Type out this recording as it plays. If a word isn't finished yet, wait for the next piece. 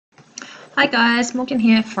Hi guys, Morgan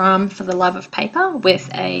here from For the Love of Paper with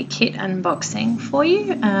a kit unboxing for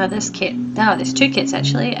you. There's two kits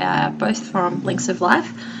actually, both from Links of Life.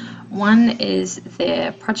 One is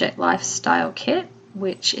their Project Lifestyle kit,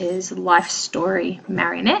 which is Life Story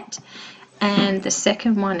Marionette, and the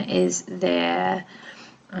second one is their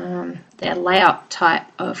layout type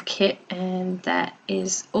of kit, and that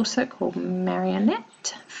is also called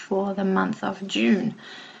Marionette for the month of June.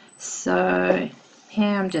 So here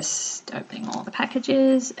I'm just opening all the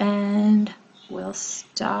packages, and we'll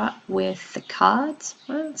start with the cards.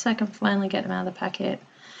 Once I can finally get them out of the packet,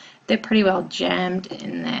 they're pretty well jammed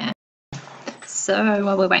in there. So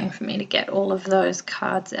while we're waiting for me to get all of those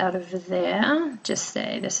cards out of there, just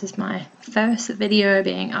say this is my first video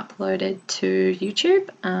being uploaded to YouTube.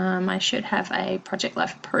 I should have a Project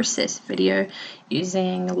Life process video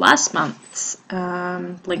using last month's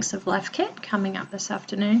Links of Life kit coming up this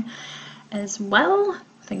afternoon as well.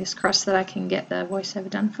 Fingers crossed that I can get the voiceover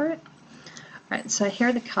done for it. Right, so here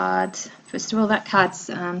are the cards. First of all, that card's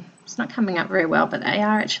it's not coming up very well, but they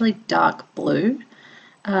are actually dark blue.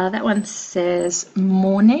 That one says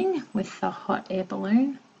Morning with the hot air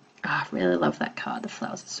balloon. I really love that card. The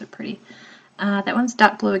flowers are so pretty. That one's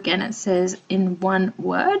dark blue again. It says In One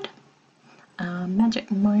Word.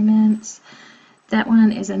 Magic Moments. That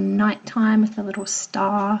one is a nighttime with a little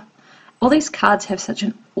star. All these cards have such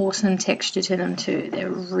an awesome texture to them too. They're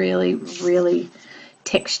really, really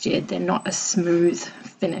textured. They're not a smooth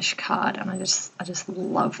finish card, and I just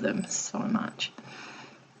love them so much.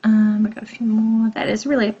 I've got a few more. That is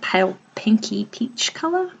really a pale pinky peach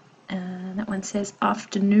color. That one says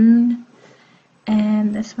Afternoon,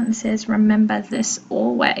 and this one says Remember This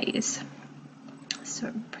Always.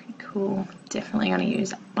 So pretty cool. Definitely going to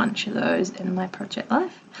use a bunch of those in my Project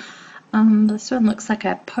Life. This one looks like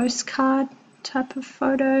a postcard type of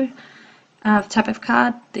photo, type of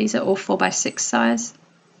card. These are all 4x6 size,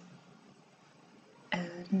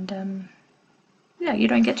 and yeah, you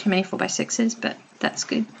don't get too many 4x6s, but that's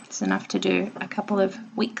good. It's enough to do a couple of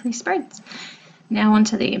weekly spreads. Now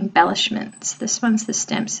onto the embellishments. This one's the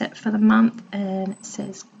stamp set for the month, and it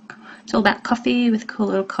says it's all about coffee with a cool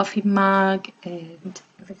little coffee mug and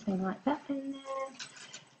everything like that in there.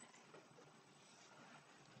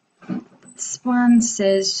 This one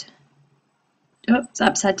says, oops,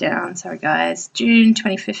 upside down, sorry guys, June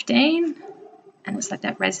 2015. And it's like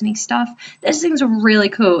that resiny stuff. These things are really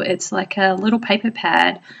cool. It's like a little paper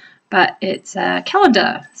pad, but it's a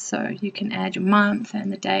calendar, so you can add your month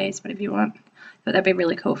and the days, whatever you want. But that'd be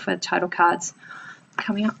really cool for title cards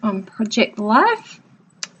coming up on Project Life.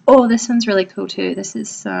 Oh, this one's really cool too. This is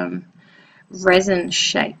some resin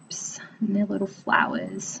shapes, and they're little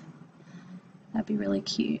flowers. That'd be really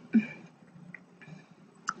cute.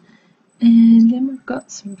 And then we've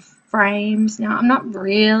got some frames. Now, I'm not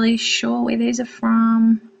really sure where these are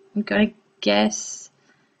from. I'm going to guess.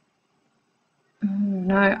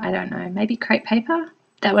 No, I don't know. Maybe crepe paper?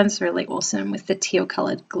 That one's really awesome with the teal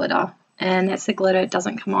colored glitter. And that's the glitter. It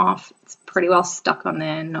doesn't come off. It's pretty well stuck on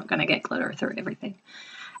there. Not going to get glitter through everything.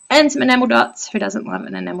 And some enamel dots. Who doesn't love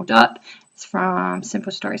an enamel dot? It's from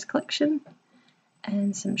Simple Stories collection.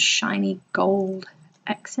 And some shiny gold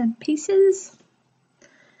accent pieces.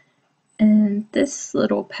 And this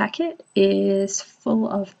little packet is full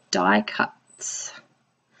of die cuts.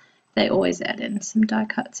 They always add in some die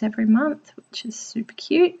cuts every month, which is super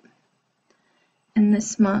cute. And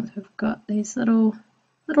this month we've got these little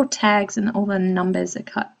tags, and all the numbers are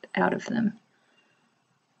cut out of them.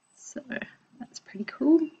 So that's pretty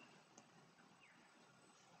cool.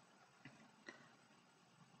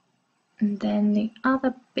 And then the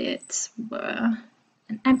other bits were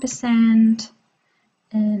an ampersand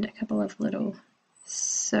and a couple of little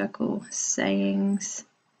circle sayings.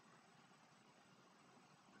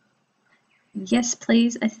 Yes,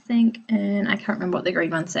 please, I think, and I can't remember what the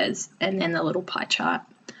green one says, and then the little pie chart.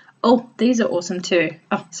 Oh, these are awesome too.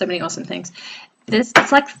 Oh, so many awesome things.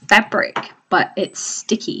 It's like fabric, but it's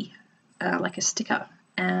sticky, like a sticker.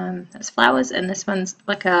 There's flowers, and this one's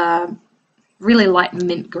like a really light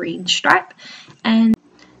mint green stripe. And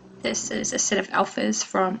this is a set of alphas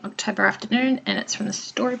from October Afternoon, and it's from the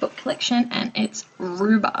Storybook collection, and it's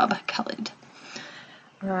rhubarb coloured.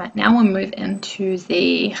 Alright, now we'll move into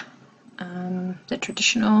the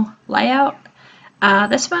traditional layout.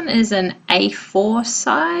 This one is an A4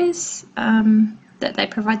 size that they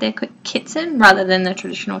provide their kits in, rather than the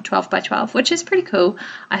traditional 12x12, which is pretty cool.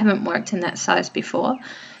 I haven't worked in that size before,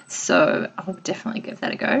 so I'll definitely give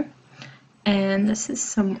that a go. And this is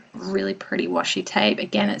some really pretty washi tape.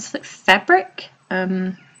 Again, it's like fabric,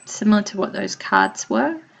 similar to what those cards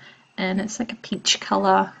were, and it's like a peach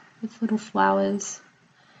color with little flowers.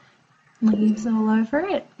 leaves all over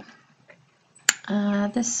it.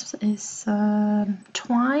 This is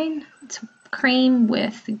twine. It's cream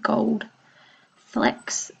with gold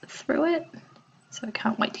flecks through it, so I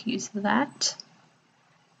can't wait to use that.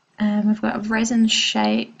 We've got a resin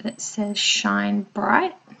shape that says Shine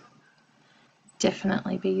Bright.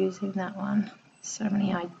 Definitely be using that one. So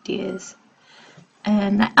many ideas.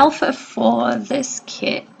 And the alpha for this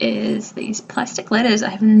kit is these plastic letters. I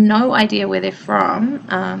have no idea where they're from.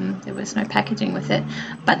 There was no packaging with it,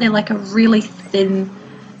 but they're like a really thin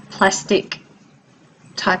plastic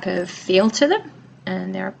type of feel to them,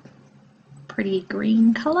 and they're a pretty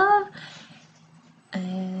green color,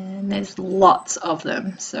 and there's lots of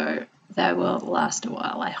them, so they will last a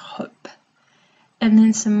while, I hope. And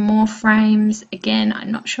then some more frames. Again,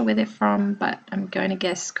 I'm not sure where they're from, but I'm going to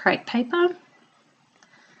guess crepe paper.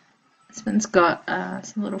 This one's got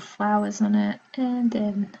some little flowers on it, and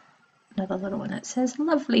then another little one that says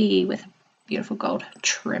lovely with a beautiful gold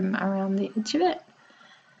trim around the edge of it.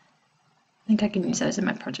 I think I can use those in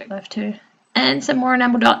my project life too. And some more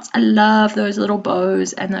enamel dots. I love those little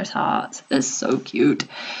bows and those hearts. They're so cute.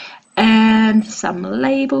 And some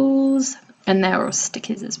labels, and they're all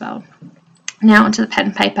stickers as well. Now onto the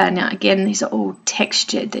pattern paper. Now again, these are all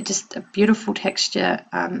textured. They're just a beautiful texture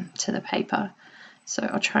to the paper. So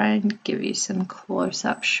I'll try and give you some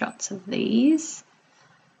close-up shots of these.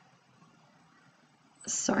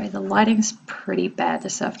 Sorry, the lighting's pretty bad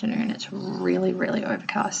this afternoon. It's really, really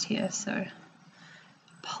overcast here, so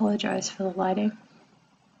apologize for the lighting.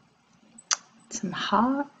 Some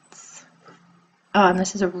hearts. Oh, and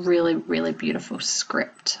this is a really, really beautiful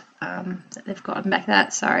script that they've got back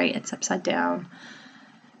that. Sorry, it's upside down.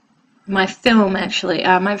 My film actually,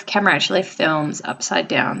 my camera actually films upside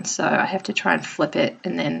down, so I have to try and flip it,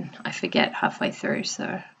 and then I forget halfway through,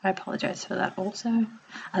 so I apologize for that also.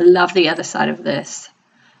 I love the other side of this.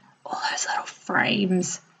 All those little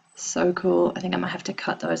frames, so cool. I think I might have to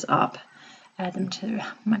cut those up, add them to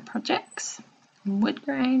my projects. Wood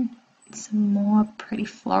grain, some more pretty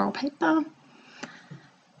floral paper,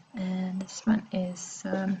 and this one is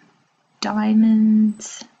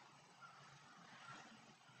diamonds.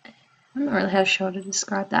 I'm not really sure to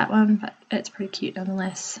describe that one, but it's pretty cute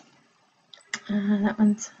nonetheless. That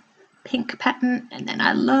one's pink pattern, and then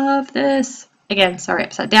I love this. Again, sorry,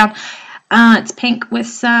 upside down. It's pink with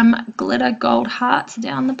some glitter gold hearts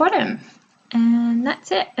down the bottom. And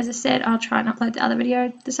that's it. As I said, I'll try and upload the other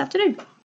video this afternoon.